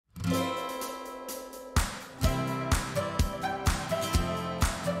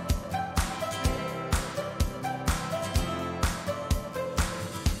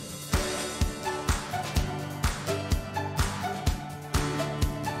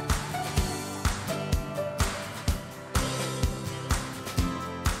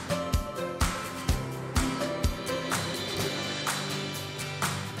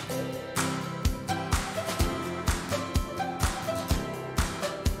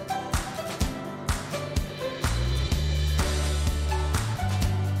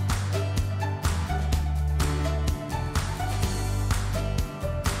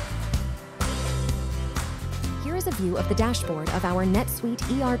overview of the dashboard of our NetSuite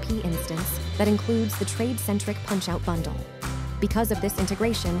ERP instance that includes the TradeCentric punch-out bundle. Because of this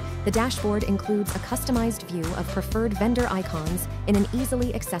integration, the dashboard includes a customized view of preferred vendor icons in an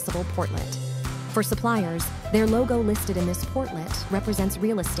easily accessible portlet. For suppliers, their logo listed in this portlet represents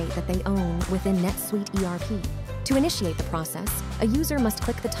real estate that they own within NetSuite ERP. To initiate the process, a user must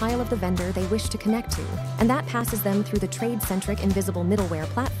click the tile of the vendor they wish to connect to, and that passes them through the TradeCentric invisible middleware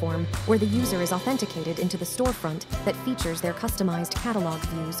platform where the user is authenticated into the storefront that features their customized catalog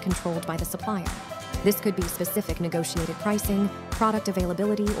views controlled by the supplier. This could be specific negotiated pricing, product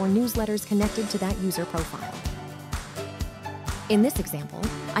availability, or newsletters connected to that user profile. In this example,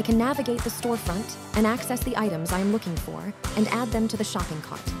 I can navigate the storefront and access the items I am looking for and add them to the shopping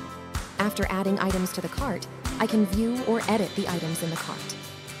cart. After adding items to the cart, I can view or edit the items in the cart.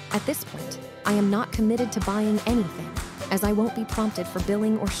 At this point, I am not committed to buying anything, as I won't be prompted for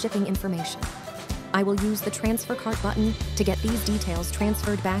billing or shipping information. I will use the Transfer Cart button to get these details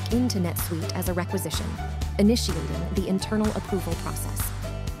transferred back into NetSuite as a requisition, initiating the internal approval process.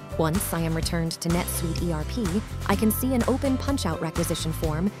 Once I am returned to NetSuite ERP, I can see an open punch-out requisition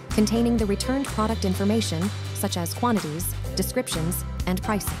form containing the returned product information, such as quantities, descriptions, and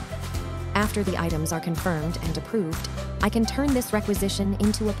pricing. After the items are confirmed and approved, I can turn this requisition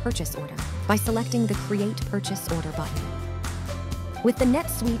into a purchase order by selecting the Create Purchase Order button. With the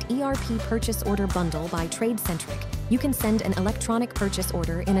NetSuite ERP Purchase Order Bundle by TradeCentric, you can send an electronic purchase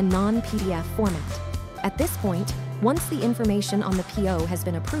order in a non-PDF format. At this point, once the information on the PO has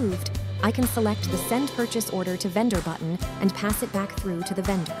been approved, I can select the Send Purchase Order to Vendor button and pass it back through to the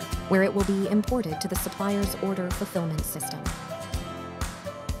vendor, where it will be imported to the supplier's order fulfillment system.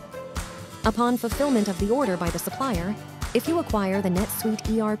 Upon fulfillment of the order by the supplier, if you acquire the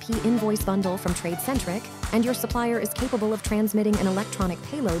NetSuite ERP Invoice Bundle from TradeCentric and your supplier is capable of transmitting an electronic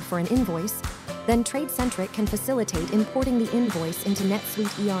payload for an invoice, then TradeCentric can facilitate importing the invoice into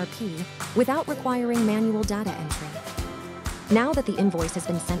NetSuite ERP without requiring manual data entry. Now that the invoice has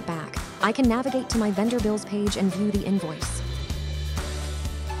been sent back, I can navigate to my vendor bills page and view the invoice.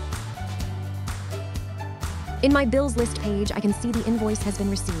 In my bills list page, I can see the invoice has been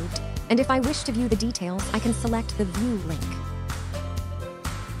received, and if I wish to view the details, I can select the View link.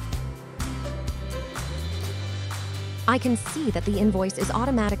 I can see that the invoice is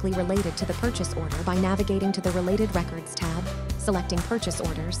automatically related to the purchase order by navigating to the Related Records tab, selecting Purchase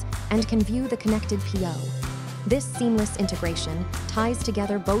Orders, and can view the connected PO. This seamless integration ties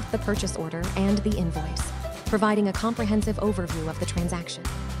together both the purchase order and the invoice, providing a comprehensive overview of the transaction.